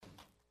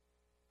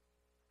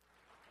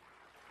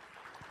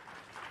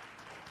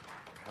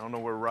don't know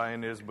where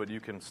Ryan is, but you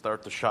can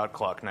start the shot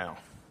clock now.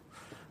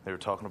 They were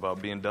talking about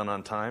being done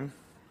on time,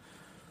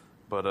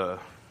 but the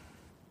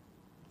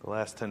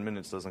last 10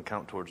 minutes doesn't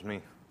count towards me.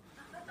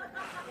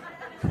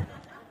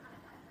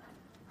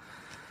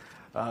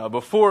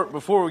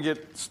 Before we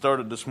get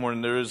started this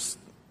morning, there is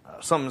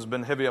something that's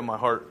been heavy on my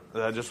heart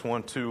that I just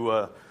want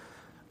to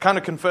kind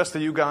of confess to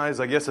you guys.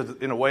 I guess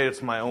in a way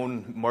it's my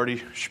own Marty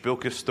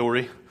Spilkus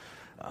story.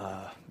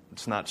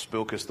 It's not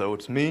Spilkus, though.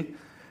 It's me.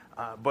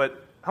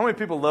 But how many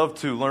people love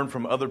to learn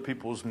from other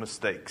people's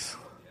mistakes?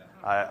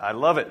 I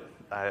love it.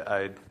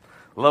 I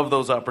love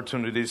those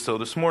opportunities. So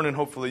this morning,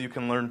 hopefully you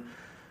can learn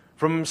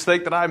from a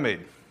mistake that I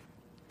made.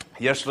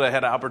 Yesterday, I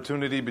had an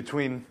opportunity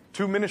between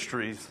two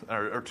ministries,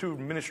 or two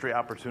ministry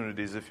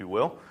opportunities, if you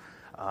will.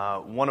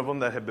 One of them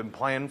that had been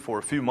planned for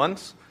a few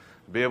months,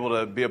 be able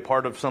to be a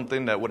part of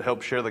something that would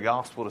help share the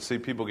gospel to see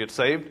people get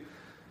saved.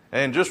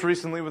 And just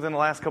recently, within the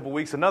last couple of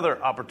weeks, another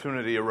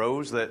opportunity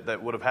arose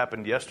that would have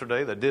happened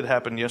yesterday, that did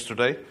happen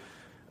yesterday,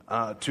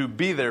 to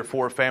be there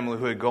for a family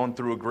who had gone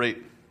through a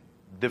great,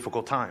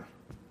 difficult time.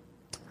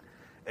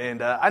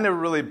 And I never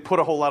really put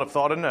a whole lot of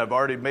thought in it. I've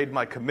already made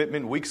my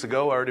commitment weeks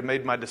ago. I already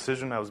made my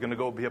decision. I was going to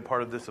go be a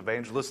part of this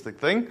evangelistic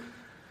thing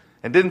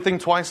and didn't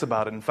think twice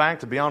about it. In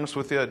fact, to be honest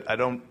with you, I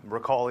don't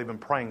recall even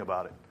praying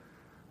about it.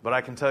 But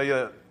I can tell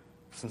you,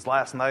 since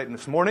last night and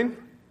this morning,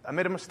 I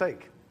made a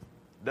mistake.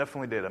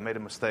 Definitely did. I made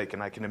a mistake,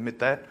 and I can admit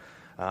that.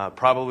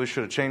 Probably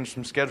should have changed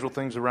some schedule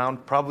things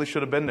around. Probably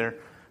should have been there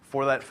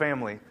for that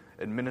family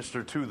and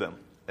ministered to them.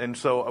 And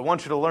so I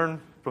want you to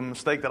learn from a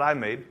mistake that I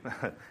made.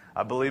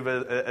 I believe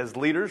as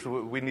leaders,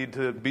 we need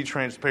to be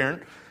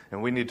transparent,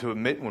 and we need to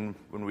admit when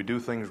we do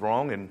things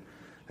wrong and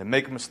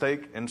make a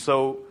mistake. And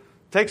so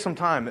take some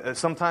time.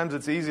 Sometimes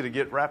it's easy to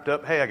get wrapped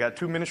up. Hey, I got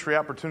two ministry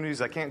opportunities.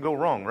 I can't go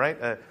wrong,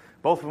 right?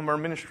 Both of them are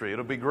ministry.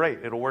 It'll be great.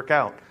 It'll work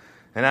out.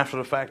 And after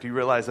the fact, you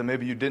realize that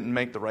maybe you didn't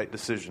make the right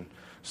decision.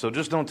 So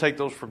just don't take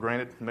those for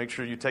granted. Make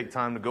sure you take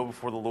time to go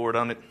before the Lord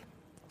on it.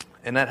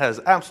 And that has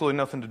absolutely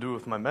nothing to do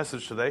with my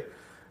message today,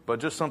 but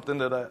just something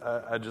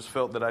that I just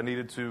felt that I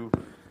needed to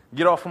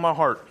get off of my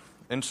heart.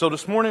 And so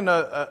this morning,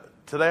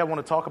 today I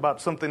want to talk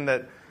about something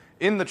that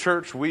in the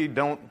church we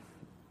don't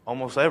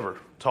almost ever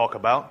talk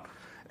about.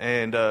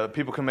 And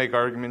people can make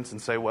arguments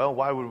and say, well,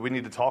 why would we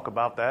need to talk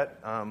about that?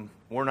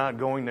 We're not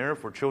going there.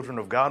 If we're children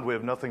of God, we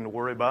have nothing to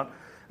worry about.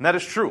 And that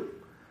is true.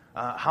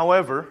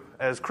 However,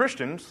 as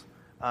Christians,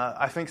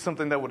 I think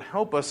something that would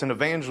help us in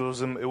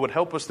evangelism, it would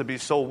help us to be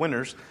soul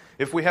winners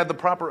if we had the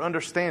proper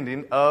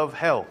understanding of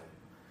hell.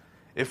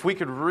 If we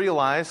could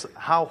realize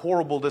how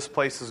horrible this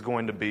place is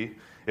going to be,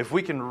 if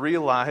we can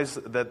realize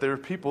that there are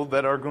people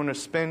that are going to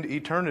spend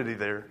eternity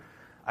there,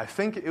 I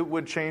think it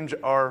would change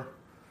our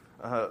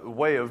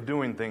way of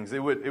doing things. It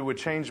would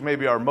change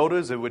maybe our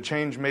motives. It would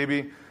change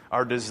maybe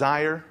our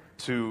desire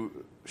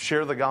to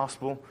share the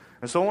gospel.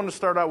 And so I want to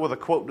start out with a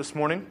quote this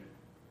morning.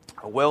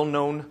 A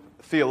well-known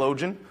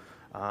theologian.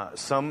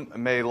 Some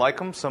may like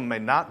him, some may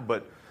not,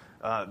 but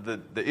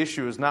the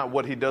issue is not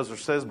what he does or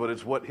says, but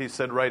it's what he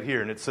said right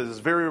here. And it says, "It's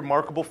a very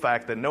remarkable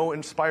fact that no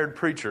inspired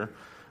preacher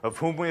of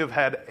whom we have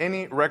had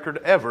any record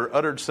ever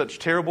uttered such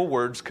terrible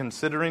words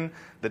considering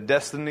the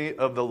destiny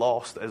of the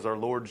lost as our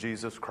Lord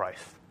Jesus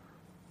Christ."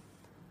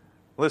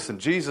 Listen,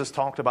 Jesus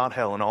talked about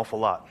hell an awful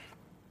lot.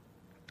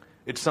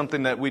 It's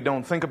something that we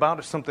don't think about.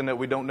 It's something that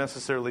we don't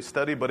necessarily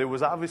study, but it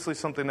was obviously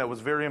something that was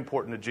very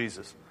important to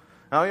Jesus.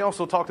 Now, he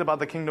also talked about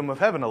the kingdom of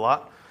heaven a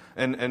lot,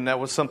 and that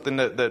was something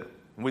that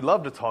we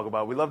love to talk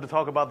about. We love to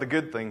talk about the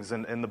good things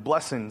and the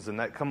blessings and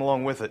that come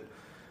along with it.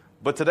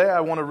 But today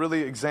I want to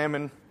really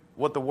examine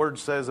what the Word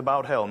says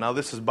about hell. Now,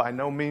 this is by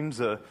no means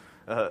a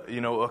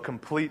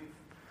complete...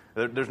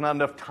 There's not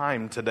enough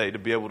time today to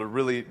be able to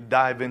really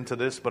dive into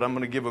this, but I'm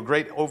going to give a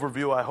great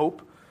overview, I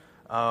hope.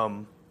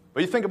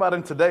 But you think about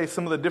in today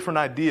some of the different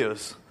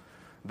ideas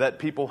that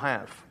people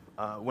have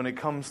when it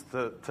comes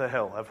to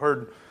hell. I've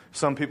heard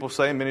some people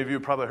say, many of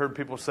you probably heard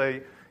people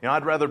say,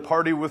 I'd rather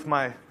party with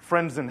my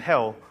friends in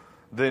hell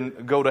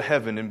than go to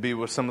heaven and be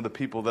with some of the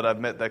people that I've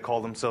met that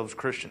call themselves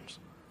Christians.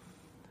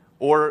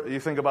 Or you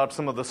think about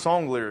some of the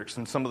song lyrics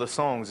and some of the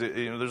songs.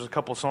 There's a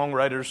couple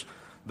songwriters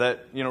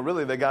that,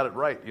 really they got it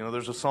right.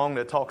 There's a song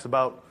that talks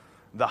about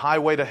the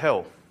highway to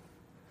hell.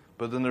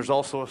 But then there's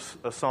also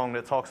a song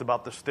that talks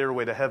about the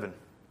stairway to heaven.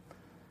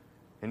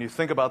 And you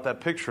think about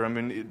that picture,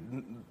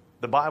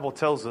 the Bible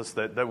tells us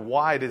that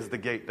wide is the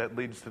gate that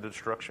leads to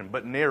destruction,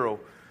 but narrow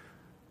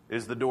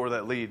is the door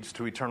that leads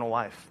to eternal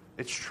life.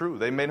 It's true.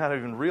 They may not have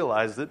even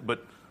realized it,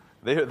 but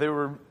they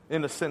were,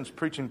 in a sense,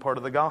 preaching part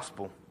of the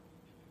gospel.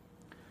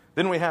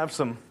 Then we have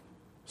some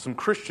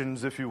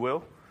Christians, if you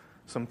will,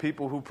 some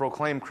people who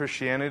proclaim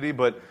Christianity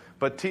but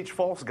teach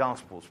false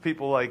gospels.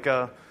 People like,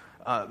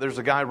 there's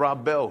a guy,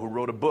 Rob Bell, who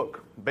wrote a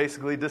book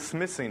basically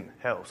dismissing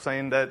hell,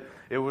 saying that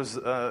it was,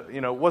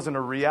 it wasn't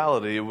a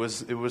reality. It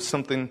was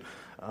something...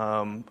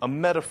 a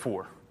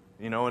metaphor,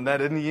 and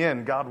that in the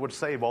end, God would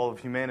save all of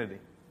humanity.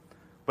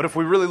 But if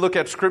we really look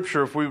at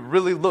Scripture, if we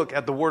really look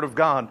at the Word of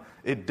God,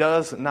 it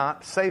does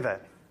not say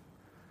that.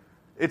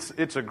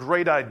 It's a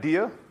great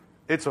idea.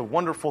 It's a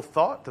wonderful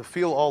thought to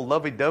feel all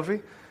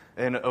lovey-dovey,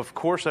 and of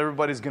course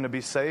everybody's going to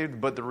be saved,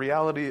 but the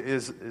reality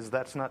is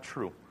that's not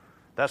true.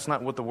 That's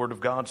not what the Word of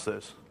God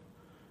says.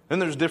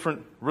 And there's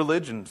different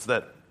religions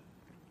that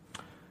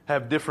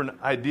have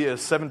different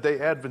ideas. Seventh-day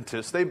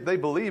Adventists, they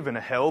believe in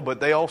a hell, but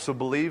they also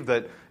believe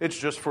that it's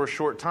just for a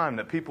short time,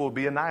 that people will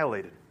be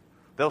annihilated.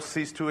 They'll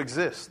cease to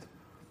exist.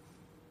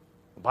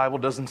 The Bible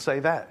doesn't say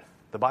that.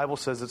 The Bible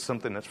says it's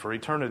something that's for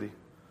eternity.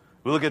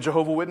 We look at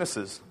Jehovah's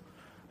Witnesses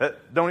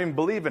that don't even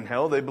believe in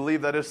hell. They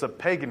believe that it's a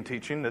pagan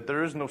teaching, that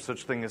there is no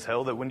such thing as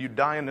hell, that when you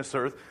die on this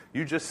earth,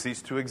 you just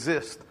cease to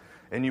exist,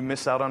 and you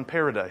miss out on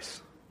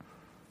paradise.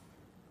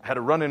 I had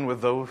a run-in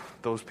with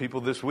those people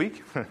this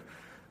week.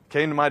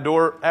 Came to my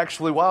door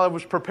actually while I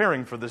was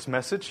preparing for this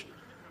message.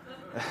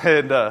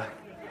 And,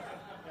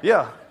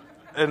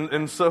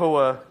 And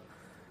so,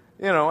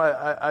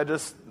 I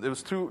just, it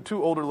was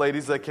two older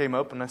ladies that came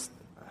up, and I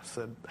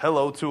said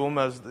hello to them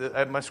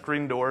at my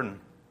screen door. And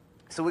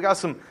so we got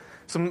some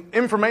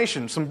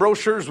information, some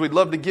brochures we'd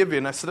love to give you.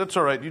 And I said, that's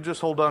all right. You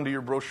just hold on to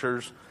your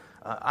brochures.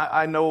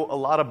 I know a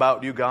lot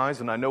about you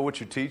guys, and I know what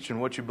you teach and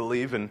what you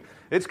believe, and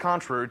it's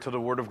contrary to the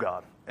Word of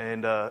God.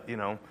 And,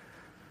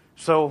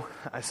 so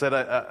I said,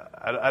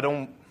 I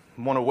don't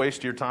want to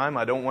waste your time.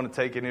 I don't want to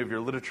take any of your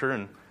literature.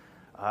 And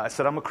I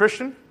said, I'm a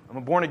Christian. I'm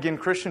a born-again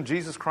Christian.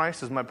 Jesus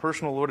Christ is my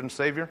personal Lord and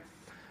Savior.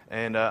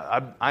 And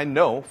I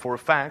know for a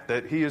fact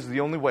that He is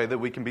the only way that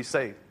we can be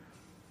saved.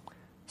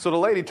 So the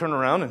lady turned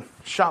around and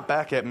shot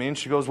back at me, and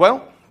she goes,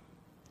 well,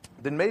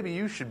 then maybe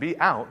you should be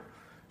out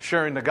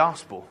sharing the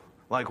gospel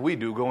like we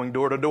do, going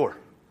door to door.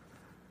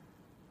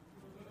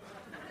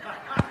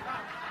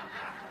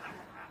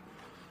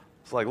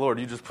 It's like, Lord,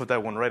 you just put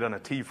that one right on a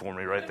T for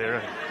me right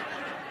there.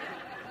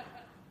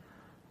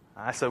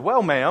 I said,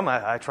 well, ma'am,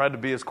 I tried to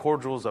be as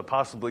cordial as I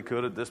possibly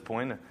could at this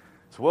point. I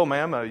said, well,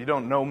 ma'am, you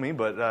don't know me,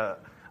 but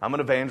I'm an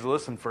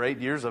evangelist, and for 8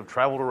 years I've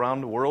traveled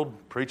around the world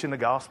preaching the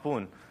gospel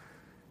and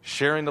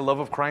sharing the love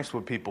of Christ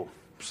with people.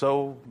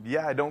 So,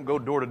 yeah, I don't go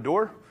door to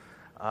door,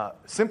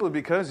 simply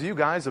because you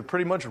guys have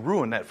pretty much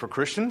ruined that for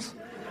Christians.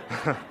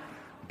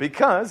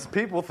 Because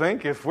people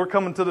think if we're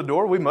coming to the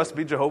door, we must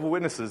be Jehovah's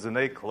Witnesses, and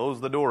they close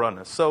the door on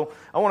us. So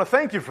I want to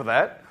thank you for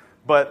that,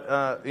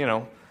 but,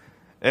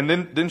 And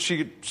then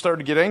she started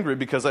to get angry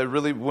because I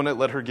really wouldn't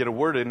let her get a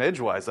word in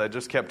edgewise. I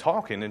just kept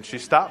talking, and she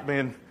stopped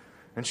me,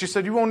 and she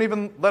said, you won't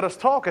even let us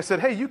talk. I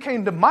said, hey, you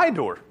came to my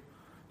door.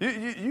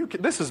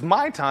 This is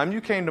my time. You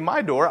came to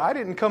my door. I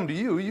didn't come to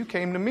you. You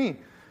came to me.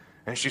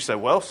 And she said,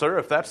 well, sir,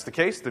 if that's the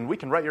case, then we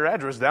can write your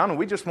address down, and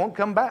we just won't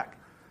come back.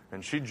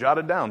 And she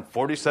jotted down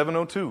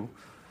 4702.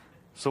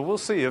 So we'll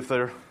see if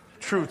they're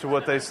true to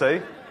what they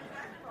say.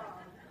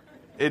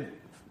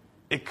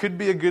 It could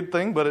be a good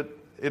thing, but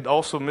it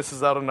also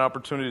misses out on an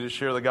opportunity to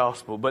share the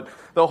gospel. But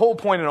the whole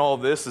point in all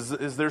of this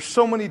is there's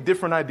so many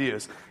different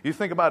ideas. You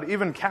think about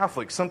even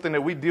Catholics, something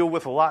that we deal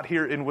with a lot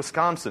here in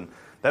Wisconsin,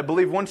 that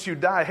believe once you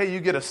die, hey,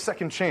 you get a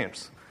second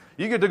chance.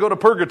 You get to go to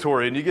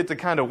purgatory, and you get to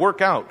kind of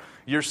work out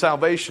your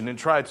salvation and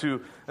try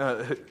to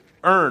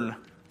earn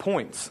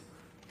points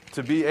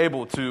to be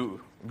able to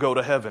go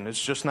to heaven.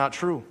 It's just not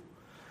true.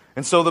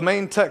 And so the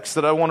main text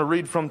that I want to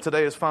read from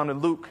today is found in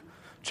Luke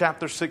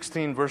chapter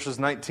 16, verses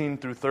 19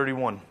 through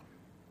 31.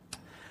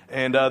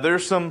 And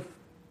there's some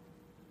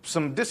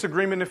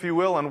disagreement, if you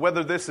will, on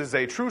whether this is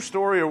a true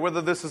story or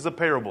whether this is a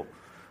parable.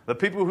 The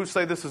people who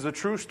say this is a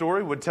true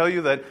story would tell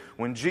you that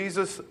when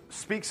Jesus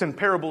speaks in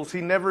parables, He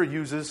never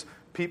uses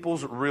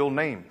people's real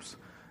names.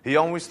 He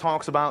always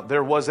talks about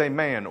there was a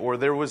man or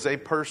there was a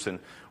person,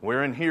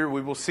 wherein here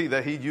we will see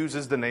that He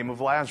uses the name of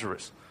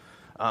Lazarus.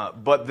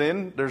 But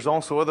then there's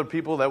also other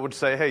people that would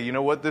say, hey, you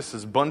know what, this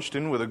is bunched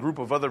in with a group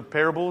of other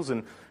parables,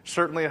 and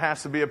certainly it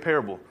has to be a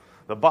parable.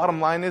 The bottom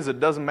line is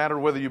it doesn't matter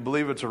whether you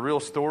believe it's a real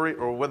story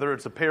or whether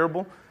it's a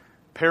parable.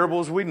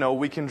 Parables, we know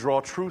we can draw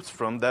truths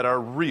from that are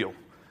real.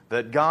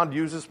 That God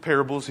uses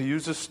parables, He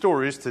uses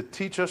stories to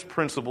teach us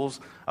principles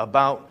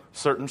about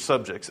certain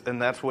subjects,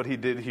 and that's what He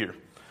did here.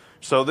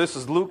 So this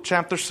is Luke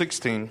chapter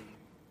 16,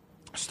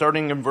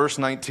 starting in verse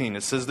 19.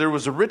 It says, there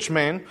was a rich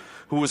man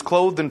who was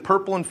clothed in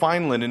purple and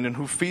fine linen, and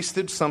who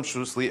feasted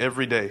sumptuously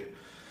every day.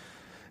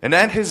 And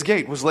at his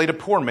gate was laid a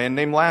poor man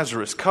named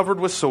Lazarus, covered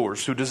with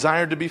sores, who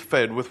desired to be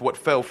fed with what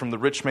fell from the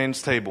rich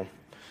man's table.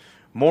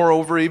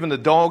 Moreover, even the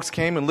dogs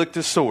came and licked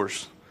his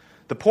sores.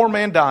 The poor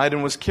man died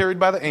and was carried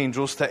by the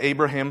angels to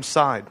Abraham's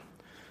side.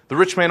 The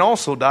rich man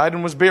also died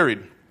and was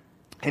buried.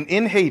 And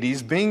in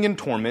Hades, being in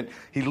torment,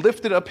 he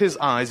lifted up his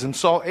eyes and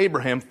saw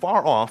Abraham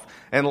far off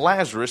and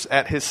Lazarus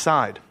at his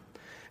side.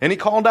 And he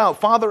called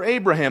out, Father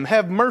Abraham,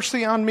 have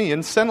mercy on me,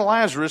 and send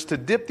Lazarus to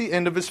dip the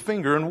end of his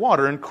finger in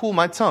water and cool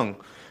my tongue,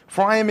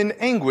 for I am in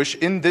anguish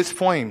in this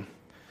flame.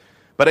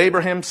 But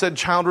Abraham said,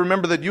 Child,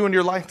 remember that you in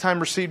your lifetime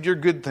received your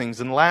good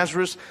things, and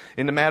Lazarus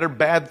in the matter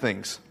bad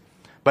things.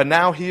 But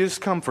now he is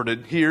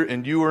comforted here,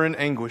 and you are in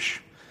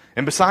anguish.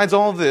 And besides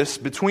all this,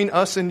 between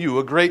us and you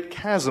a great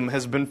chasm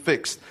has been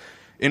fixed,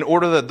 in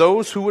order that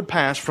those who would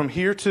pass from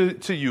here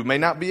to you may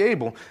not be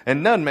able,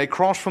 and none may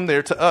cross from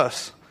there to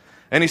us.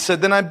 And he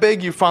said, then I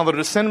beg you, Father,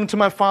 to send him to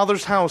my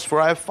father's house, for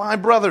I have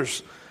 5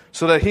 brothers,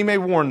 so that he may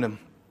warn them,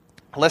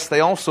 lest they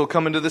also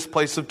come into this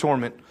place of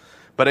torment.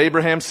 But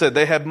Abraham said,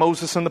 they have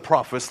Moses and the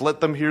prophets, let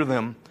them hear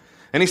them.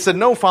 And he said,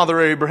 no, Father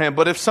Abraham,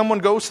 but if someone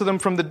goes to them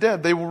from the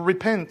dead, they will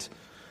repent.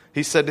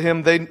 He said to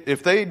him,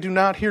 if they do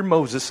not hear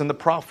Moses and the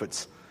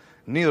prophets,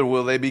 neither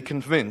will they be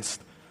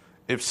convinced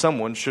if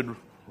someone should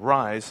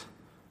rise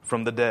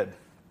from the dead.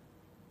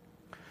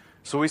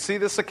 So we see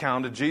this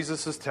account that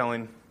Jesus is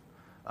telling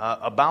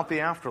about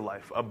the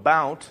afterlife,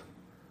 about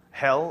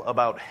hell,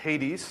 about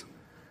Hades.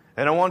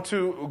 And I want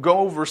to go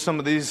over some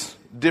of these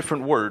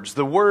different words.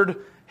 The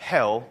word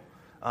hell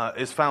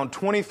is found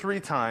 23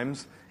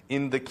 times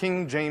in the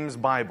King James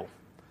Bible.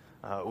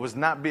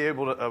 Wasn't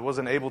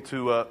able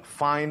to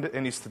find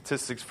any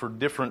statistics for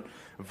different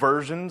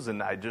versions,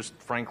 and I just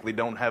frankly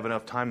don't have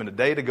enough time in a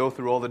day to go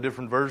through all the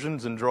different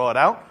versions and draw it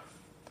out.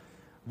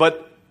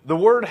 But the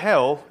word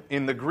hell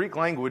in the Greek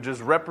language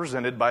is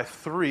represented by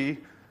 3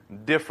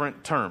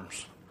 different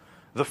terms.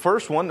 The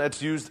first one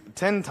that's used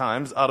 10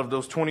 times out of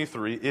those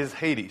 23 is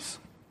Hades.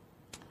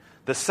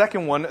 The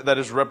second one that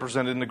is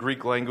represented in the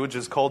Greek language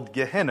is called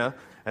Gehenna,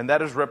 and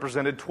that is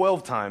represented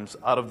 12 times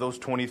out of those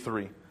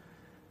 23.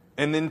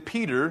 And then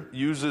Peter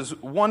uses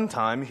one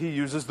time, he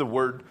uses the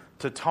word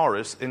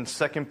Tartarus in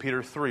 2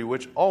 Peter 3,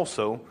 which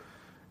also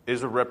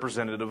is a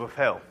representative of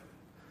hell.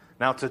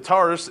 Now,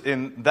 Tartarus,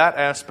 in that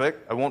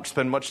aspect, I won't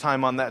spend much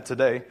time on that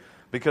today,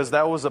 because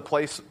that was a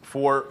place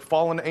for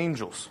fallen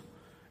angels.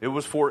 It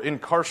was for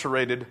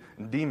incarcerated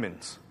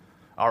demons.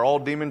 Are all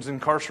demons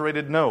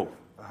incarcerated? No,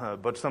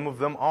 but some of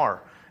them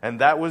are.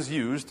 And that was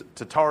used,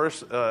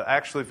 Tartarus,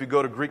 actually, if you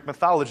go to Greek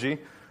mythology,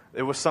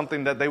 it was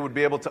something that they would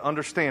be able to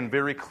understand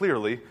very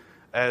clearly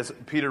as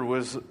Peter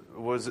was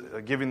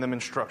giving them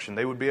instruction.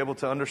 They would be able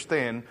to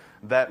understand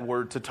that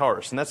word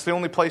Tartarus. And that's the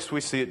only place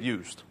we see it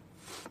used.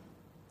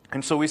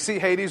 And so we see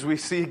Hades, we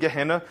see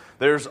Gehenna.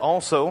 There's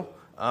also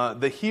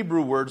the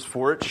Hebrew words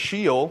for it,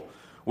 Sheol,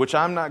 which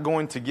I'm not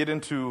going to get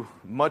into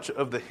much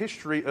of the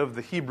history of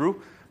the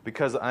Hebrew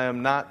because I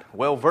am not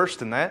well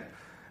versed in that.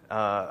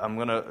 I'm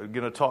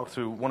gonna talk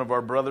to one of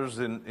our brothers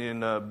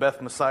in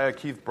Beth Messiah,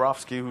 Keith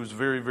Brofsky, who's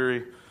very,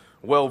 very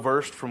well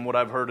versed from what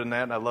I've heard in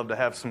that. And I'd love to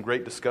have some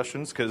great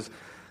discussions because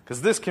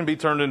this can be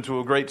turned into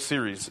a great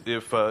series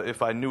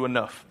if I knew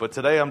enough. But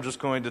today I'm just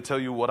going to tell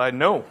you what I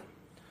know.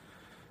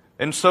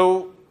 And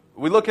so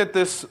we look at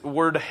this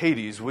word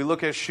Hades, we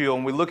look at Sheol,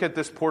 and we look at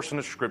this portion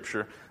of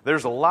Scripture.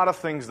 There's a lot of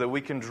things that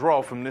we can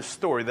draw from this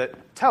story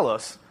that tell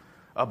us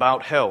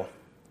about hell.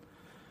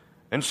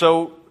 And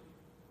so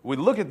we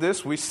look at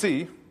this, we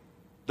see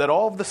that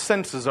all of the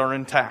senses are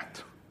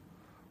intact.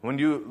 When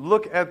you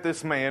look at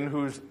this man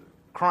who's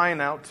crying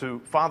out to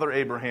Father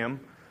Abraham,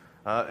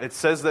 it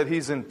says that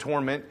he's in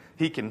torment.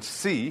 He can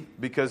see,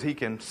 because he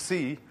can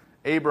see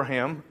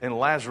Abraham and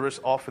Lazarus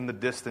off in the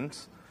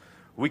distance.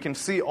 We can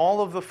see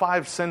all of the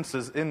 5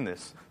 senses in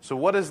this. So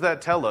what does that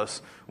tell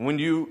us? When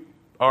you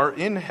are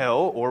in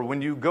hell, or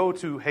when you go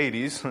to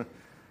Hades,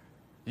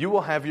 you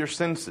will have your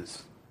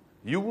senses.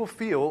 You will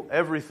feel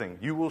everything.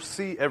 You will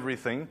see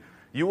everything.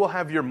 You will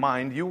have your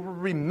mind. You will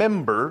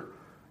remember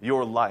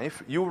your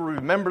life. You will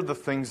remember the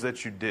things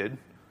that you did.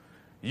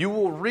 You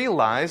will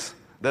realize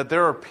that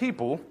there are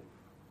people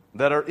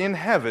that are in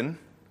heaven.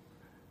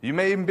 You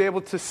may even be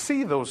able to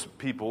see those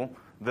people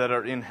that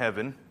are in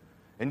heaven,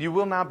 and you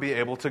will not be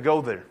able to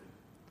go there.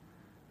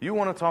 You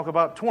want to talk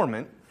about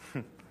torment?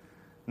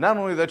 Not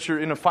only that you're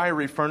in a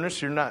fiery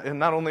furnace,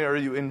 not only are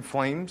you in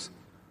flames,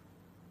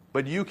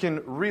 but you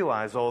can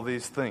realize all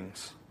these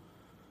things.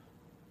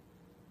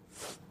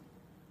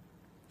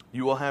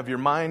 You will have your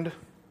mind,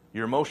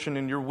 your emotion,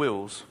 and your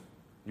wills.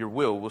 Your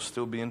will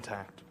still be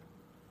intact.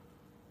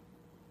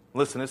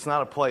 Listen, it's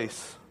not a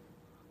place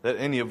that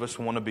any of us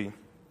want to be.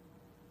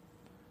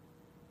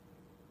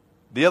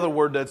 The other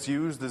word that's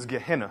used is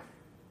Gehenna.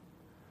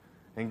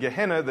 And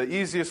Gehenna, the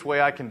easiest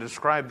way I can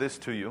describe this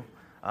to you,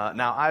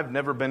 now I've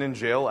never been in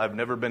jail, I've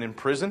never been in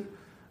prison.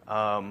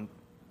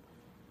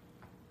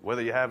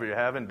 Whether you have or you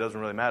haven't, doesn't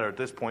really matter at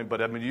this point,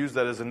 but I'm going to use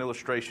that as an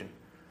illustration.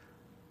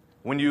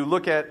 When you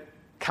look at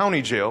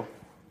county jail,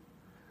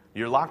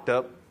 you're locked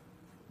up,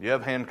 you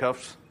have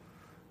handcuffs,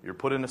 you're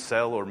put in a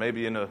cell or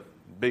maybe in a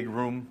big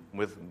room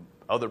with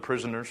other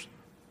prisoners,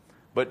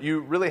 but you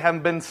really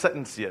haven't been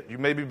sentenced yet. You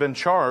maybe been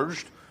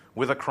charged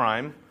with a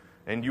crime,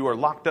 and you are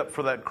locked up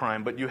for that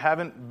crime, but you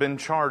haven't been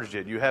charged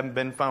yet. You haven't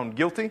been found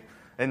guilty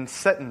and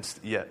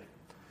sentenced yet.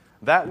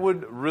 That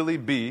would really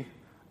be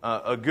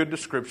a good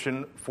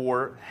description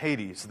for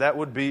Hades. That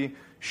would be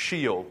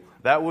Sheol.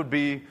 That would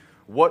be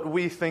what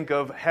we think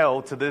of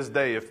hell to this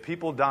day. If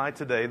people die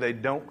today, they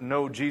don't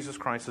know Jesus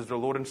Christ as their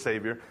Lord and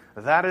Savior,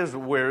 that is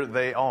where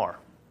they are.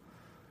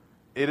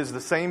 It is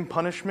the same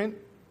punishment.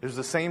 It is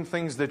the same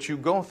things that you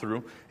go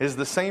through. It is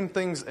the same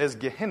things as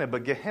Gehenna,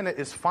 but Gehenna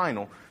is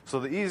final. So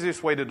the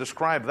easiest way to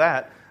describe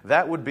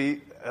that would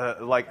be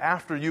like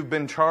after you've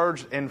been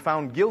charged and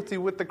found guilty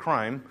with the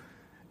crime,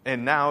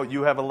 and now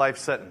you have a life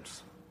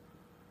sentence.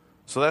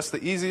 So that's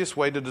the easiest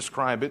way to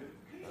describe it.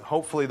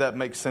 hopefully that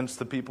makes sense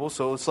to people.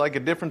 So it's like a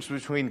difference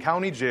between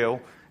county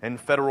jail and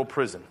federal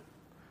prison.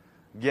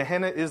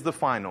 Gehenna is the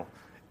final.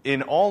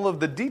 In all of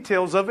the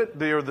details of it,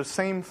 they are the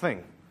same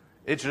thing.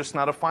 It's just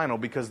not a final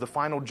because the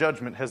final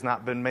judgment has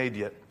not been made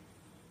yet.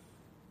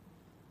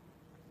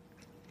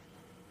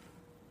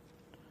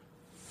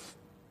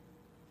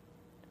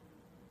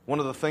 One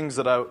of the things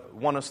that I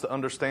want us to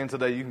understand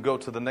today, you can go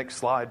to the next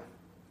slide.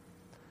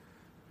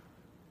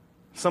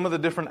 Some of the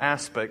different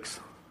aspects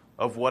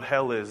of what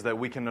hell is that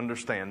we can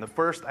understand. The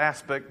first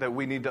aspect that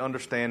we need to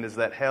understand is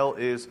that hell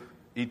is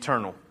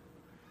eternal.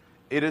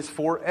 It is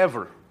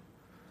forever.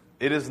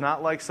 It is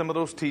not like some of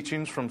those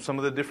teachings from some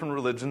of the different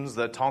religions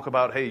that talk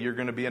about, hey, you're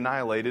going to be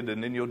annihilated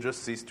and then you'll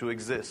just cease to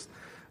exist.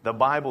 The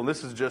Bible,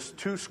 this is just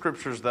 2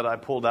 scriptures that I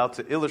pulled out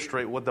to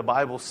illustrate what the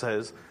Bible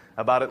says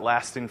about it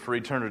lasting for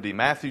eternity.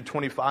 Matthew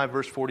 25,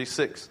 verse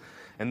 46.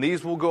 And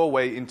these will go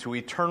away into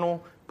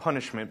eternal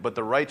punishment, but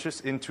the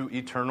righteous into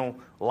eternal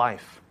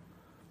life.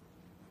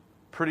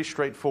 Pretty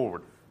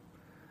straightforward.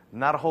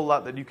 Not a whole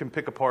lot that you can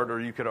pick apart or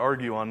you could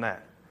argue on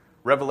that.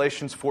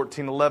 Revelations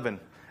 14:11.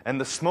 And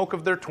the smoke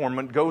of their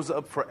torment goes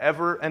up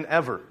forever and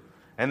ever,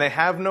 and they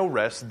have no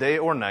rest day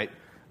or night,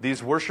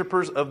 these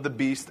worshipers of the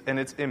beast and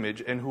its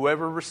image, and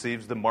whoever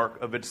receives the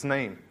mark of its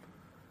name.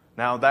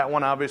 Now, that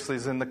one obviously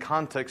is in the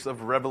context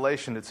of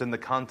Revelation. It's in the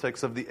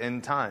context of the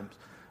end times,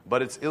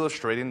 but it's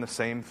illustrating the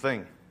same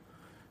thing.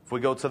 If we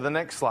go to the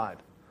next slide,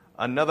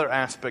 another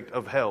aspect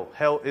of hell.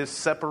 Hell is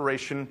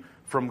separation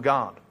from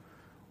God.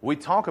 We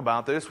talk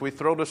about this, we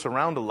throw this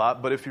around a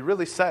lot, but if you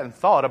really sat and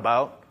thought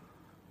about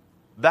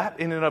that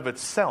in and of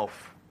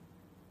itself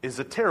is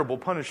a terrible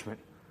punishment,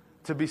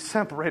 to be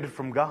separated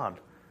from God.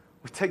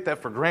 We take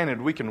that for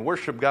granted. We can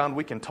worship God.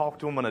 We can talk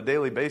to Him on a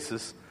daily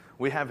basis.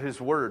 We have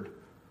His Word.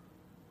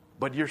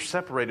 But you're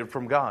separated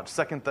from God.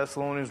 2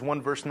 Thessalonians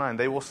 1 verse 9.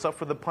 They will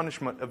suffer the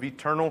punishment of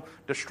eternal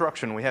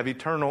destruction. We have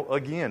eternal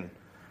again.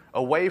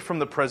 Away from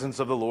the presence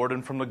of the Lord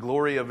and from the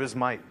glory of His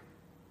might.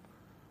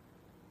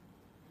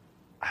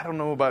 I don't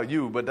know about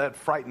you, but that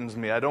frightens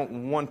me. I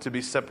don't want to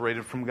be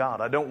separated from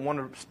God. I don't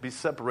want to be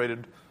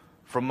separated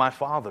from my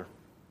Father.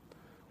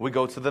 We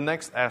go to the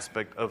next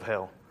aspect of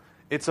hell.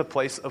 It's a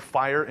place of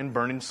fire and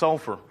burning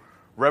sulfur.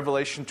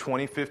 Revelation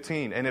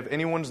 20:15. And if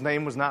anyone's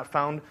name was not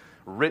found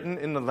written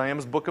in the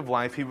Lamb's book of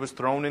life, he was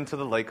thrown into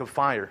the lake of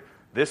fire.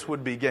 This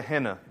would be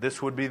Gehenna.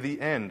 This would be the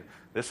end.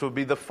 This would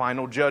be the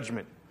final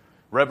judgment.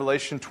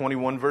 Revelation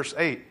 21 verse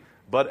 8.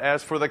 But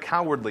as for the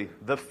cowardly,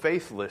 the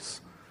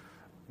faithless,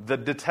 the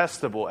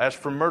detestable, as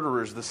for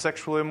murderers, the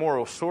sexually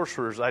immoral,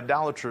 sorcerers,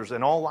 idolaters,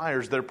 and all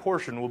liars, their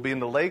portion will be in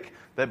the lake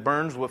that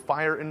burns with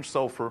fire and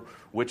sulfur,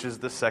 which is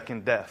the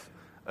second death.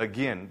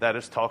 Again, that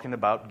is talking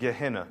about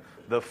Gehenna,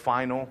 the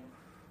final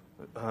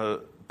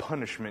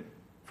punishment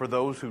for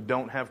those who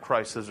don't have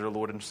Christ as their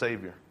Lord and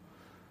Savior.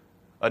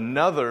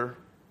 Another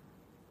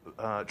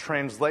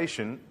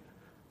translation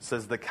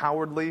says the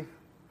cowardly,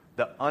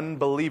 the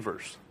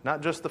unbelievers,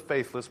 not just the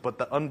faithless, but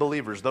the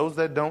unbelievers, those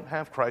that don't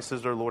have Christ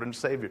as their Lord and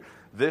Savior.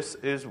 This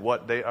is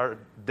what they are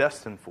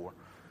destined for.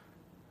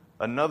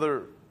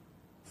 Another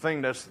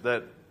thing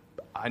that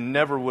I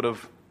never would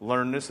have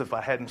learned this if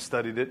I hadn't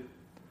studied it,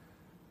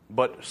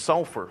 but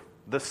sulfur,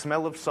 the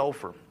smell of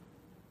sulfur,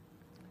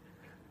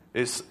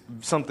 is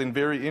something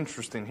very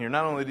interesting here.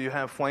 Not only do you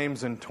have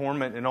flames and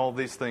torment and all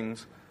these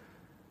things,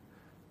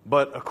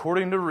 but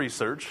according to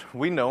research,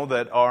 we know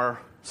that our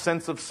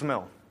sense of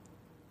smell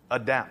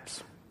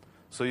adapts.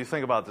 So you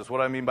think about this.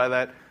 What I mean by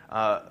that,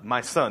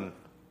 my son,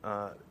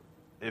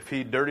 if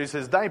he dirties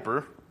his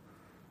diaper,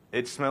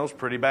 it smells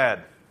pretty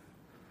bad.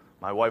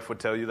 My wife would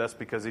tell you that's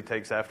because he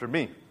takes after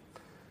me.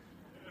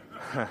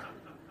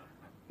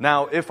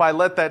 Now, if I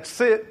let that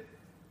sit,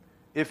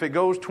 if it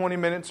goes 20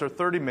 minutes or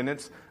 30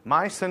 minutes,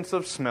 my sense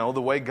of smell,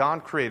 the way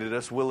God created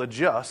us, will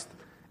adjust,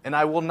 and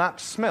I will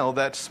not smell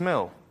that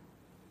smell.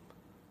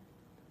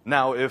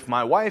 Now, if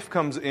my wife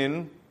comes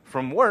in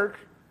from work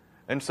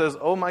and says,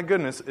 oh my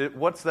goodness,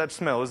 what's that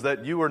smell? Is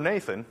that you or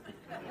Nathan?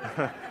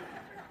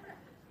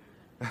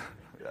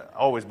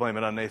 Always blame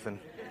it on Nathan.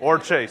 Or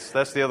Chase.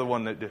 That's the other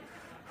one that did.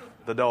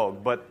 The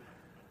dog. But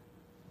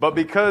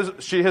because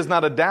she has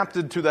not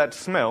adapted to that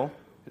smell,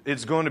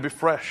 it's going to be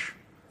fresh.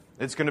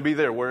 It's going to be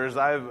there, whereas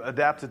I've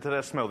adapted to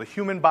that smell. The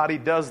human body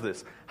does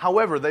this.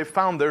 However, they've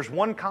found there's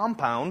one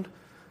compound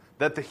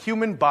that the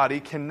human body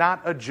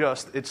cannot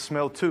adjust its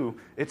smell to.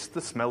 It's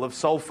the smell of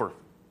sulfur.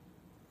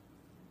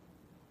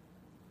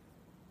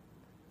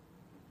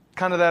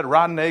 Kind of that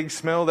rotten egg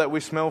smell that we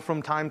smell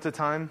from time to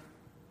time.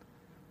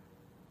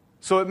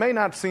 So it may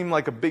not seem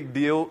like a big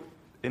deal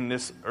in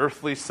this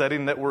earthly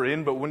setting that we're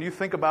in, but when you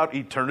think about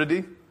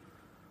eternity,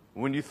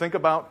 when you think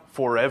about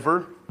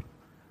forever,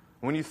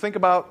 when you think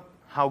about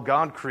how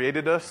God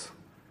created us,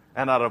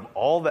 and out of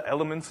all the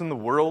elements in the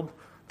world,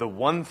 the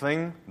one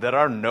thing that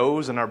our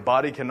nose and our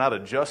body cannot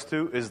adjust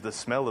to is the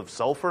smell of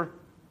sulfur.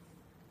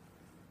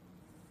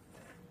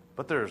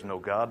 But there is no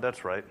God,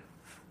 that's right.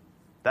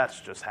 That's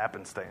just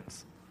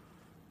happenstance.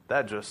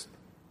 That just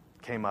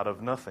came out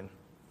of nothing.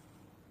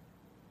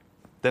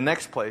 The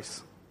next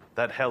place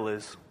that hell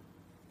is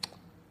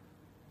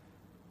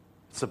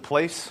It's a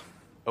place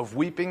of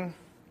weeping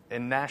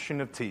and gnashing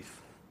of teeth.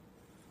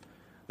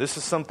 This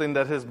is something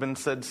that has been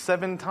said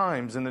 7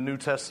 times in the New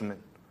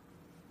Testament.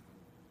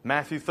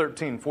 Matthew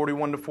 13,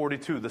 41 to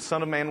 42, the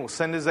Son of Man will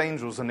send his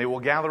angels, and they will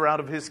gather out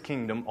of his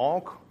kingdom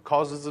all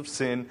causes of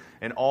sin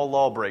and all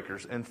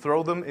lawbreakers, and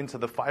throw them into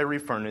the fiery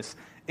furnace.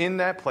 In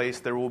that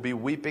place there will be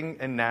weeping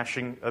and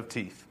gnashing of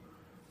teeth.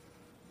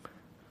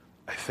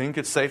 I think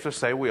it's safe to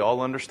say we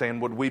all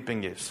understand what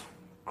weeping is.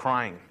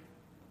 Crying.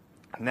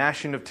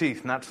 Gnashing of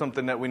teeth, not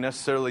something that we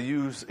necessarily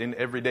use in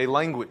everyday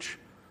language.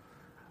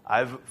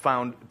 I've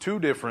found 2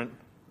 different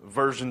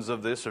versions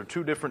of this, or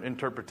 2 different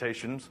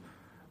interpretations,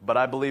 but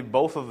I believe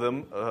both of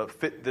them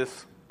fit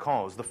this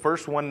cause. The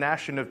first one,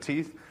 gnashing of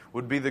teeth,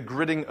 would be the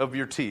gritting of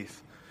your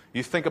teeth.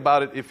 You think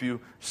about it, if you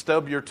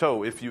stub your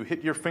toe, if you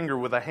hit your finger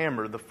with a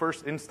hammer, the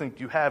first instinct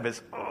you have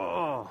is,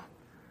 oh,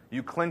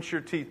 you clench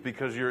your teeth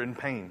because you're in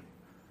pain.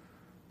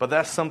 But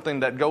that's something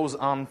that goes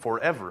on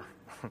forever.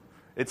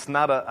 It's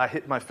not I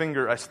hit my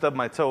finger, I stub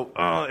my toe,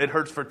 it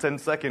hurts for 10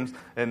 seconds,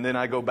 and then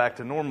I go back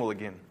to normal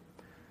again.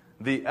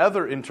 The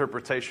other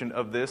interpretation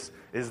of this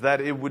is that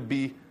it would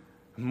be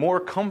more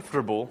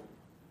comfortable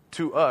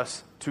to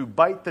us to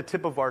bite the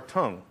tip of our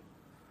tongue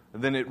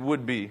than it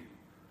would be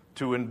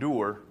to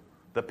endure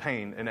the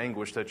pain and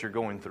anguish that you're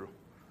going through.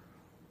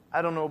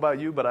 I don't know about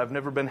you, but I've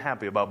never been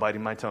happy about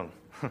biting my tongue.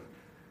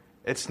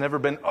 It's never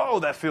been, oh,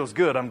 that feels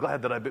good, I'm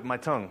glad that I bit my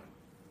tongue.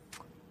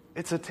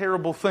 It's a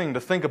terrible thing to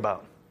think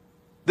about.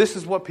 This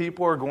is what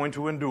people are going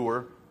to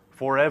endure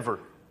forever.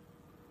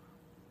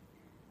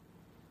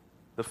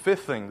 The 5th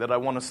thing that I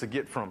want us to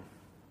get from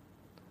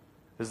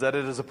is that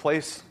it is a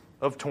place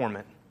of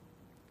torment.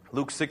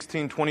 Luke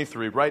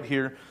 16:23, right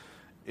here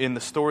in the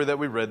story that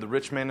we read, the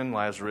rich man and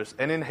Lazarus,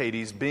 and in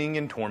Hades, being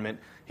in torment,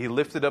 he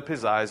lifted up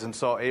his eyes and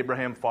saw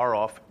Abraham far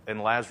off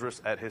and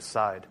Lazarus at his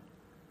side.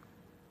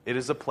 It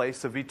is a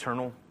place of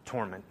eternal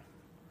torment,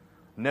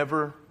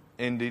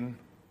 never-ending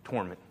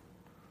torment.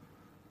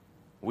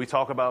 We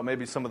talk about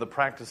maybe some of the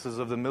practices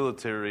of the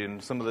military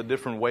and some of the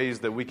different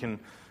ways that we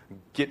can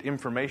get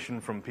information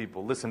from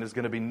people. Listen, it's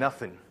going to be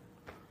nothing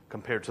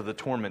compared to the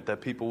torment that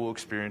people will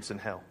experience in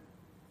hell.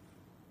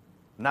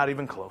 Not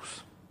even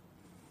close.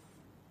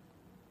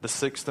 The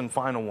 6th and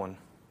final one.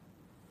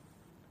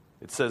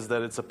 It says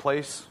that it's a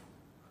place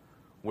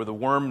where the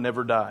worm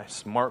never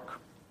dies. Mark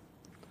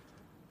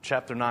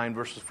chapter 9,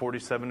 verses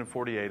 47 and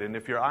 48. And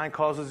if your eye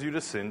causes you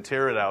to sin,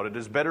 tear it out. It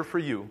is better for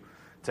you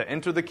to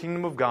enter the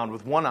kingdom of God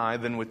with 1 eye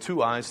than with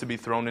 2 eyes to be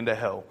thrown into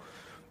hell,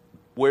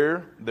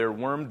 where their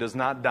worm does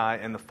not die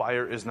and the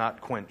fire is not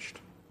quenched.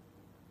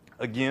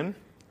 Again,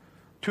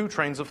 2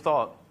 trains of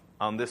thought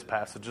on this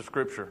passage of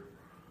Scripture.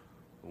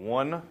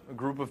 One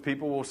group of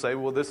people will say,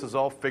 well, this is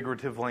all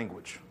figurative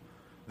language.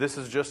 This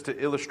is just to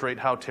illustrate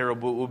how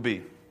terrible it will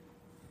be.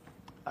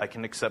 I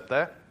can accept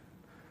that.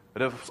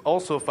 But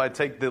if I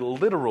take the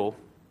literal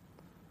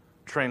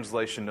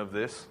translation of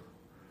this,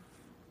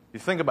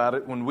 you think about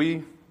it, when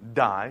we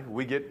die,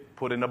 we get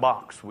put in a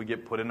box. We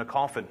get put in a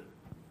coffin.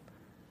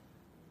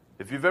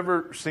 If you've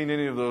ever seen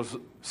any of those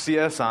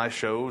CSI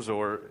shows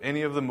or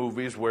any of the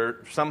movies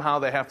where somehow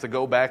they have to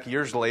go back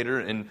years later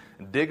and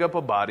dig up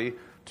a body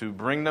to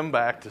bring them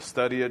back, to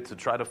study it, to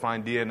try to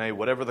find DNA,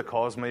 whatever the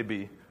cause may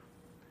be,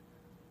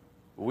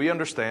 we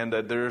understand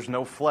that there is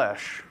no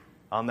flesh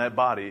on that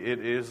body. It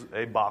is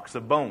a box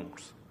of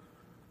bones.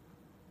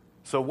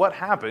 So what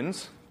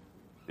happens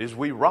is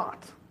we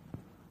rot.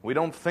 We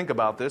don't think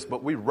about this,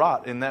 but we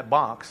rot in that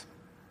box.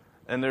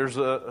 And there's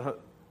little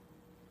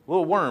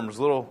worms,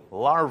 little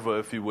larvae,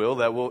 if you will,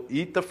 that will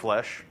eat the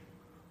flesh.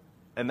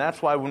 And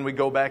that's why when we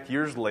go back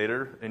years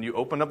later and you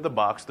open up the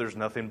box, there's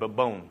nothing but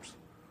bones.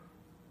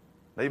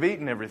 They've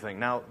eaten everything.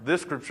 Now,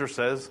 this scripture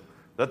says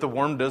that the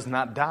worm does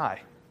not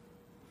die.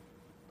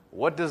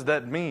 What does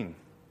that mean?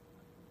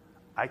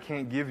 I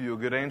can't give you a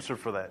good answer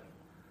for that.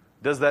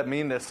 Does that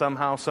mean that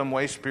somehow, some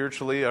way,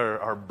 spiritually,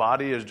 our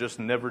body is just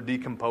never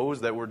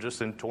decomposed, that we're just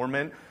in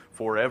torment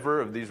forever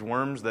of these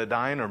worms that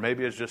die? Or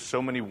maybe it's just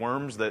so many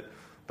worms that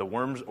the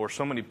worms, or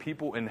so many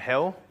people in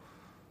hell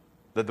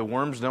that the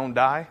worms don't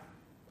die?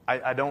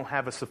 I don't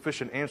have a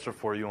sufficient answer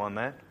for you on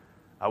that.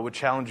 I would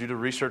challenge you to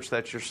research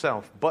that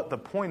yourself. But the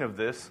point of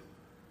this,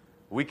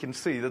 we can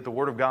see that the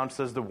Word of God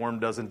says the worm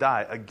doesn't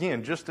die.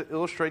 Again, just to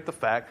illustrate the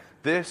fact,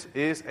 this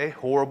is a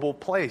horrible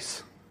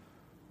place.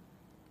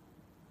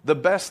 The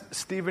best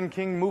Stephen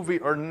King movie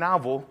or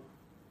novel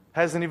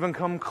hasn't even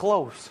come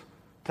close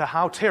to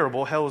how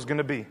terrible hell is going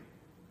to be.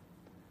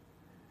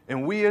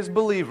 And we as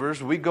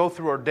believers, we go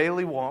through our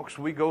daily walks,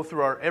 we go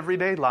through our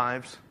everyday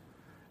lives,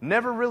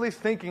 never really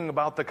thinking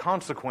about the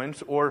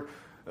consequence or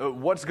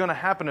what's going to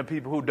happen to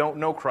people who don't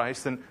know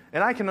Christ. And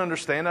I can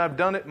understand, I've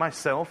done it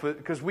myself,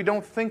 because we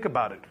don't think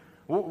about it.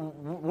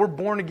 We're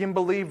born-again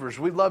believers.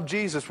 We love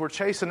Jesus. We're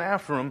chasing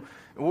after Him.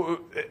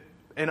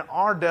 And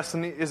our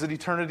destiny is an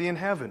eternity in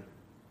heaven.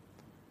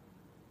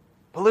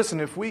 But listen,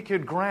 if we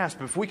could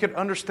grasp, if we could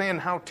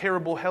understand how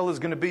terrible hell is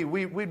going to be,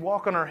 we'd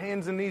walk on our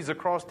hands and knees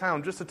across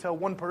town just to tell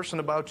one person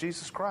about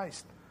Jesus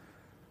Christ.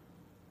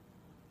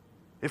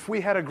 if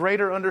we had a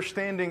greater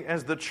understanding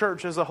as the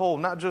church as a whole,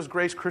 not just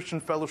Grace Christian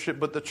Fellowship,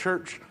 but the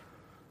church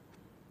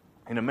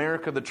in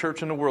America, the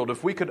church in the world,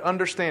 if we could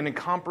understand and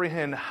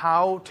comprehend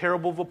how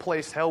terrible of a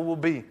place hell will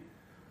be,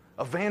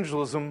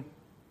 evangelism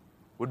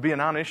would be a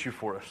non-issue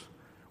for us.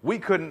 We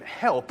couldn't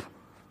help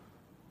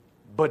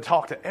but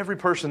talk to every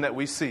person that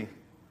we see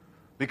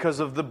because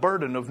of the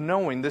burden of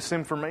knowing this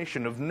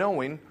information, of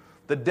knowing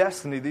the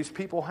destiny these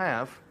people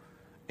have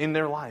in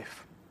their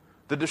life,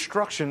 the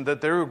destruction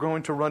that they're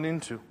going to run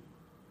into.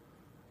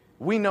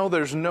 We know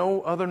there's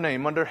no other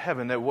name under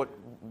heaven that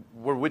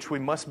which we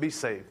must be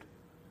saved.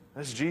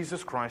 That's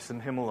Jesus Christ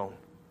and Him alone.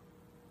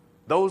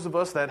 Those of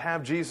us that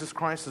have Jesus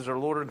Christ as our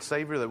Lord and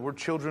Savior, that we're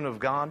children of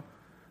God,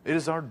 it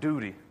is our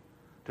duty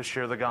to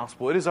share the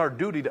gospel. It is our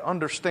duty to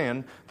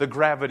understand the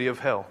gravity of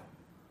hell.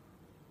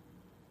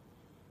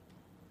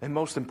 And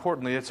most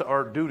importantly, it's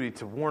our duty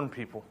to warn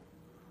people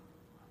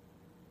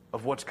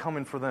of what's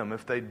coming for them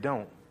if they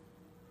don't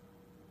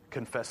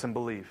confess and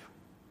believe.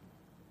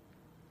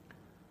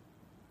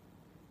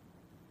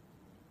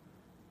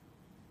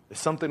 It's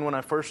something when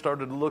I first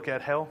started to look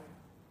at hell,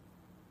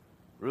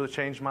 really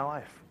changed my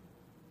life.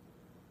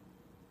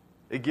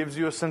 It gives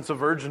you a sense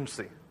of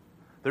urgency.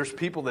 There's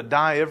people that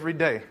die every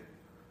day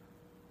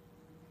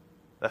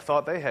that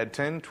thought they had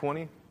 10,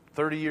 20,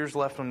 30 years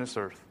left on this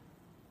earth.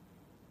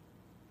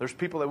 There's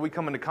people that we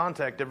come into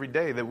contact every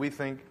day that we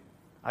think,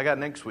 I got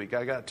next week,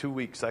 I got 2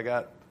 weeks, I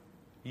got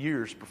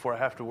years before I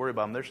have to worry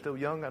about them. They're still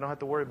young, I don't have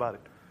to worry about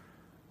it.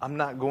 I'm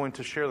not going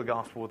to share the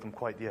gospel with them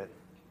quite yet.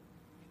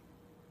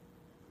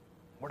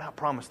 We're not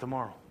promised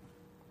tomorrow.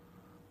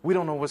 We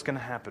don't know what's going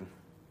to happen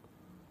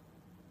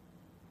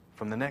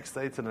from the next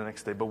day to the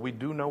next day, but we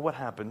do know what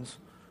happens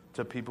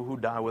to people who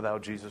die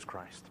without Jesus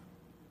Christ.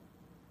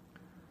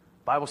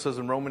 The Bible says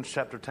in Romans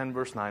chapter 10,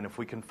 verse 9, if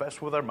we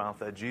confess with our mouth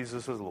that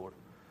Jesus is Lord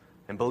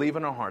and believe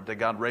in our heart that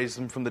God raised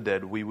Him from the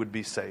dead, we would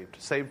be saved.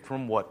 Saved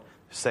from what?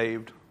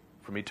 Saved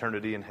from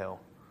eternity in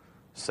hell.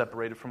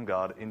 Separated from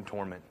God in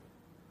torment.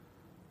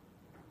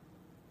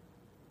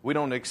 We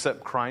don't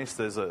accept Christ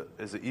as an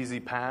easy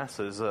pass,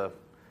 hey,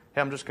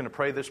 I'm just going to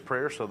pray this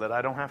prayer so that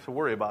I don't have to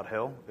worry about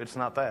hell. It's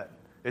not that.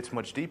 It's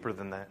much deeper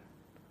than that.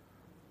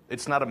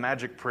 It's not a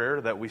magic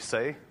prayer that we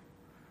say,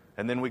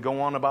 and then we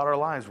go on about our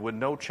lives with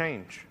no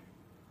change.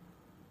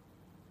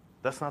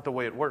 That's not the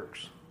way it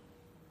works.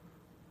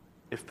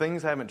 If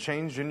things haven't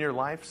changed in your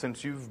life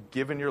since you've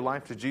given your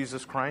life to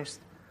Jesus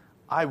Christ,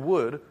 I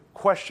would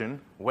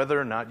question whether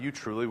or not you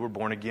truly were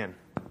born again.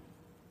 You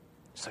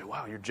say,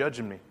 wow, you're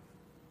judging me.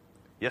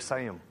 Yes,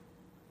 I am.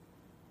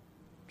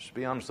 Just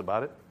be honest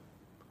about it.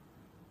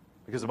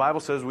 Because the Bible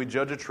says we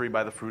judge a tree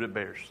by the fruit it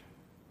bears.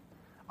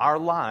 Our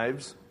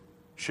lives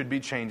should be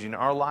changing.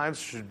 Our lives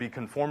should be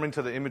conforming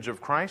to the image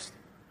of Christ.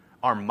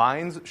 Our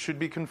minds should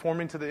be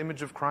conforming to the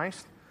image of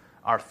Christ.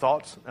 Our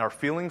thoughts, our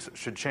feelings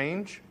should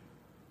change.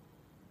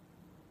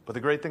 But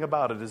the great thing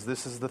about it is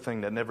this is the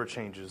thing that never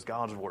changes,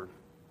 God's Word.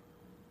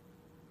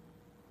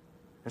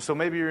 And so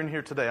maybe you're in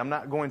here today. I'm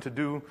not going to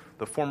do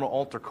the formal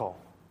altar call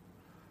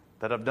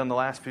that I've done the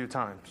last few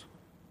times.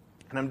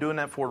 And I'm doing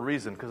that for a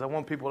reason, because I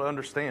want people to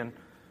understand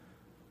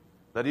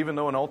that even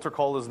though an altar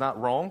call is not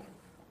wrong,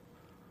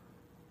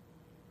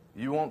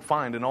 you won't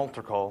find an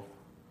altar call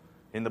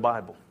in the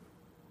Bible.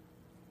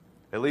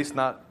 At least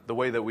not the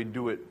way that we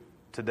do it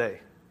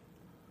today.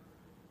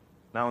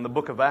 Now, in the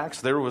book of Acts,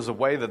 there was a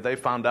way that they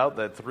found out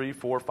that 3,000,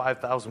 4,000,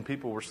 5,000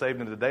 people were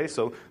saved in a day.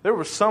 So there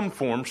was some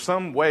form,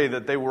 some way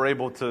that they were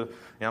able to,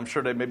 I'm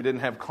sure they maybe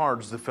didn't have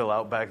cards to fill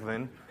out back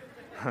then.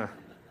 I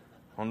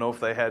don't know if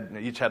they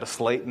each had a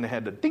slate and they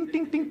had to ding,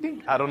 ding, ding,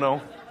 ding. I don't know.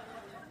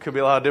 Could be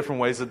a lot of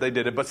different ways that they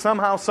did it. But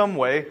somehow, some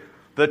way,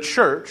 the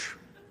church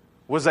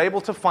was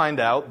able to find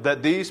out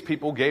that these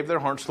people gave their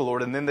hearts to the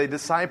Lord, and then they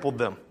discipled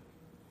them.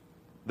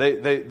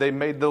 They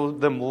made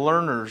them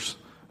learners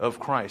of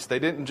Christ. They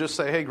didn't just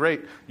say, hey,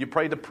 great, you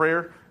prayed the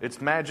prayer,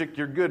 it's magic,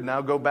 you're good,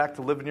 now go back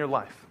to living your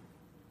life.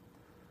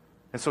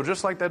 And so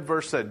just like that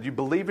verse said, you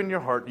believe in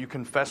your heart, you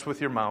confess with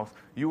your mouth,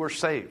 you are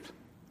saved.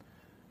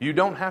 You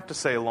don't have to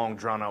say a long,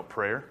 drawn-out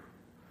prayer.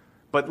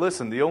 But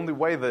listen, the only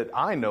way that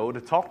I know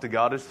to talk to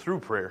God is through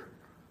prayer.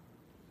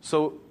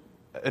 So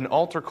an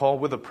altar call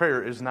with a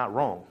prayer is not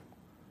wrong.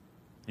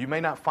 You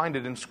may not find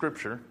it in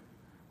Scripture,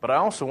 but I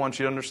also want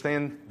you to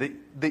understand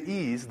the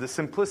ease, the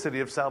simplicity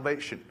of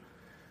salvation.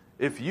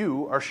 If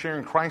you are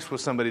sharing Christ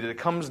with somebody that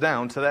comes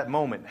down to that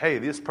moment, hey,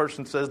 this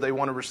person says they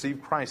want to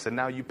receive Christ, and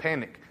now you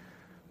panic.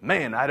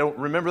 Man, I don't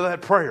remember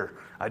that prayer.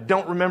 I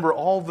don't remember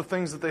all the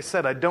things that they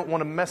said. I don't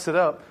want to mess it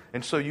up.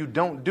 And so you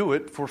don't do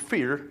it for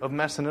fear of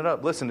messing it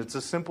up. Listen, it's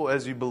as simple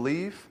as you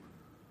believe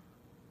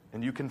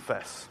and you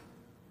confess.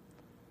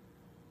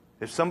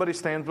 If somebody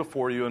stands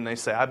before you and they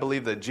say, I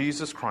believe that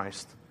Jesus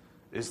Christ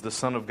is the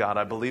Son of God.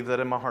 I believe that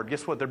in my heart.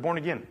 Guess what? They're born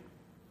again.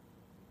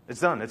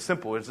 It's done. It's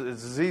simple. It's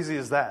as easy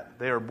as that.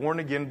 They are a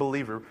born-again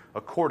believer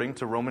according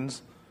to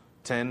Romans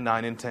 10,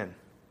 9, and 10.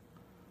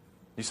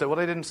 You say, well,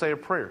 they didn't say a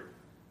prayer.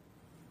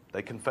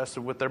 They confess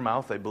it with their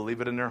mouth. They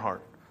believe it in their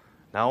heart.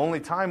 Now,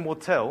 only time will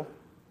tell.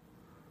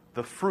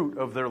 The fruit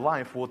of their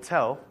life will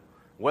tell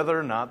whether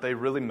or not they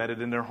really meant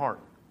it in their heart.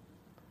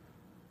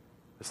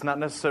 It's not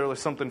necessarily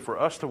something for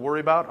us to worry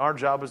about. Our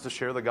job is to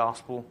share the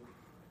gospel,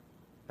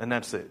 and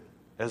that's it.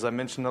 As I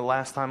mentioned the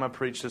last time I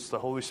preached, it's the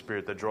Holy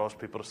Spirit that draws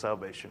people to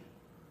salvation.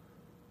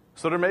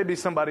 So there may be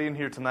somebody in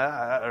here tonight.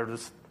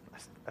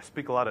 I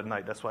speak a lot at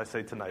night. That's why I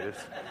say tonight.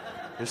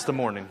 It's the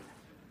morning.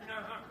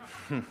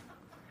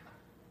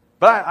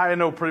 But I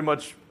know pretty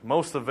much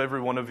most of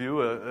every one of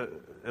you,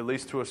 at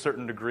least to a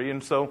certain degree.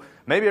 And so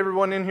maybe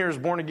everyone in here is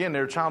born again.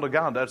 They're a child of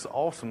God. That's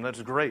awesome.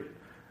 That's great.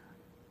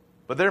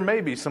 But there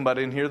may be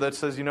somebody in here that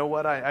says, you know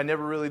what, I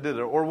never really did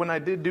it. Or when I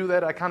did do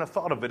that, I kind of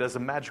thought of it as a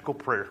magical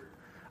prayer.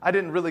 I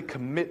didn't really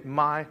commit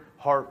my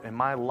heart and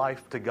my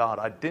life to God.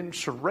 I didn't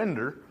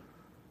surrender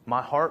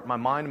my heart, my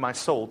mind, my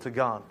soul to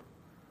God.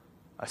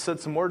 I said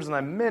some words and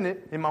I meant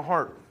it in my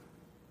heart.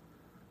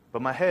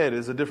 But my head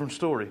is a different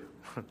story.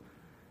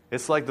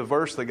 It's like the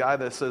verse, the guy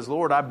that says,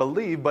 Lord, I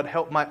believe, but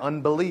help my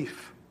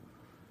unbelief.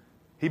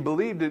 He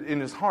believed it in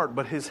his heart,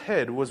 but his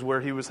head was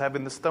where he was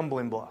having the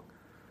stumbling block.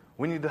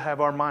 We need to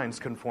have our minds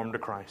conformed to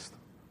Christ.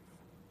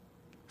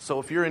 So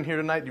if you're in here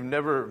tonight, you've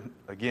never,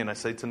 again, I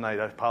say tonight,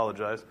 I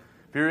apologize.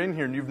 If you're in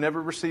here and you've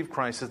never received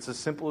Christ, it's as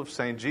simple as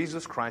saying,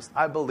 Jesus Christ,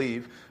 I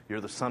believe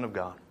you're the Son of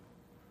God.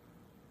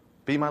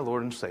 Be my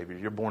Lord and Savior.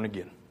 You're born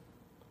again.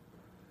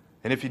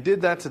 And if you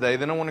did that today,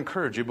 then I want to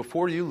encourage you,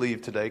 before you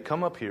leave today,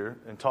 come up here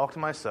and talk to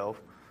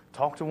myself,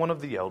 talk to one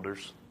of the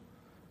elders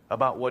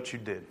about what you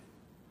did.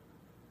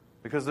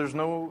 Because there's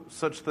no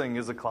such thing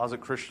as a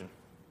closet Christian.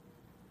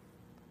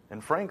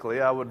 And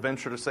frankly, I would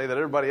venture to say that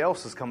everybody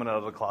else is coming out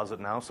of the closet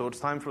now, so it's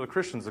time for the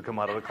Christians to come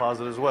out of the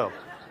closet as well.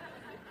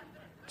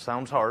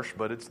 Sounds harsh,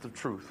 but it's the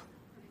truth.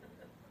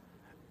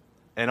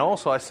 And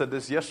also, I said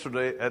this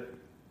yesterday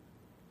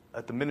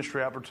at the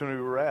ministry opportunity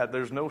we were at,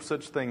 there's no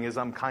such thing as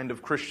I'm kind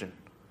of Christian.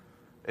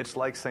 It's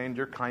like saying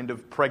you're kind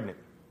of pregnant.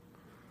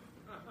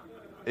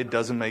 It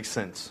doesn't make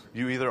sense.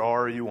 You either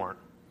are or you aren't.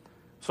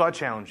 So I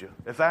challenge you,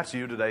 if that's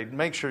you today,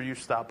 make sure you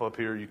stop up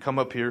here, you come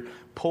up here,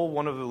 pull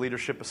one of the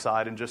leadership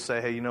aside and just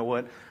say, hey, you know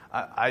what?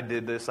 I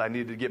did this. I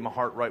needed to get my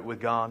heart right with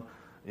God.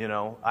 You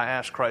know, I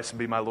asked Christ to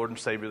be my Lord and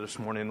Savior this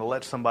morning, and to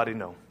let somebody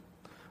know.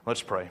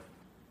 Let's pray.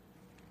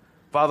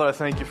 Father, I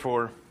thank you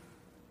for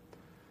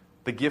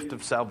the gift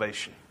of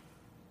salvation.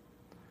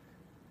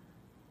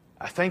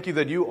 I thank you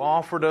that you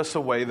offered us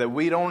a way that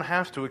we don't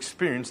have to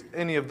experience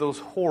any of those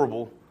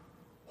horrible,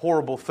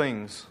 horrible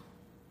things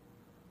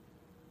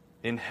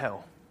in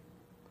hell.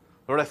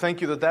 Lord, I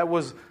thank you that that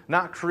was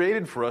not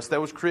created for us.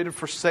 That was created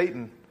for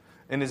Satan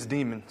and his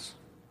demons.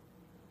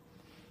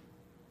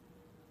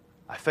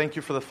 I thank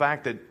you for the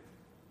fact that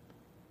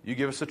you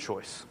give us a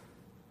choice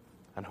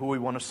on who we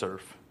want to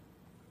serve.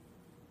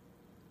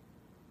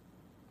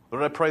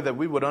 Lord, I pray that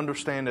we would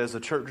understand as a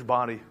church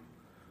body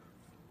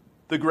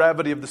the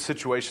gravity of the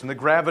situation, the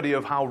gravity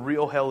of how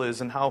real hell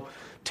is and how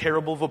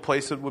terrible of a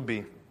place it would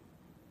be.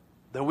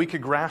 That we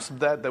could grasp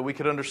that we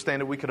could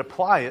understand it, we could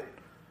apply it,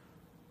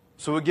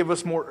 so it would give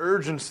us more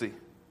urgency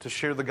to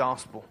share the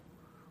gospel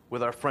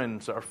with our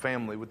friends, our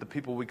family, with the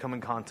people we come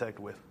in contact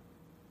with.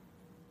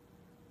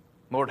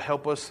 Lord,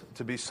 help us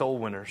to be soul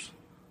winners.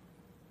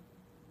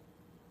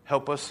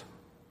 Help us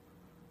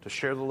to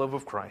share the love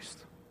of Christ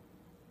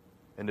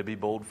and to be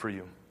bold for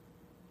you.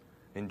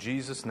 In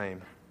Jesus'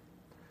 name,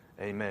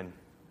 amen.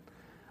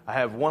 I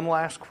have one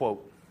last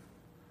quote.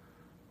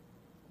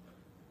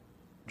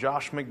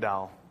 Josh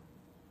McDowell,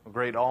 a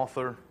great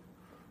author,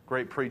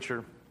 great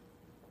preacher,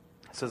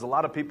 says a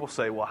lot of people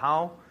say, well,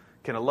 how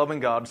can a loving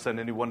God send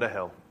anyone to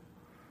hell?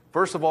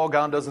 First of all,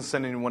 God doesn't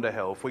send anyone to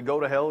hell. If we go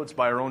to hell, it's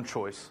by our own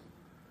choice.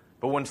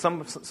 But when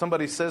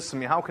somebody says to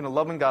me, how can a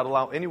loving God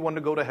allow anyone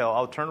to go to hell?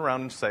 I'll turn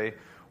around and say,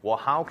 well,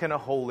 how can a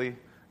holy,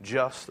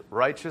 just,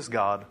 righteous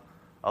God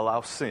allow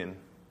sin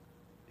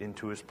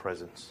into his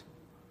presence?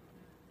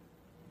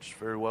 It's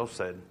very well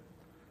said.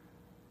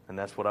 And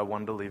that's what I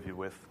wanted to leave you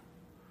with.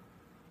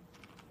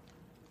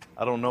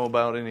 I don't know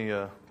about any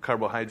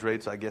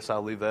carbohydrates. I guess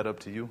I'll leave that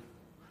up to you.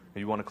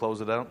 You want to close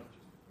it out?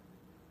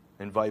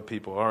 Invite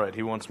people. All right,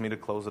 he wants me to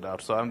close it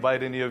out. So I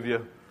invite any of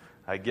you.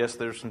 I guess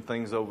there's some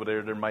things over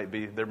there. There might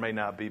be, there may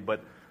not be.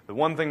 But the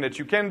one thing that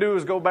you can do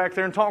is go back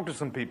there and talk to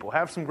some people.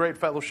 Have some great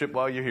fellowship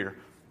while you're here.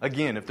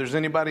 Again, if there's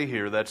anybody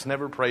here that's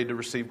never prayed to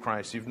receive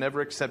Christ, you've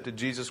never accepted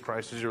Jesus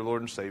Christ as your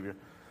Lord and Savior,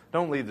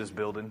 don't leave this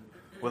building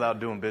without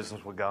doing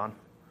business with God.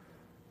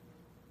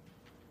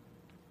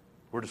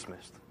 We're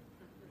dismissed.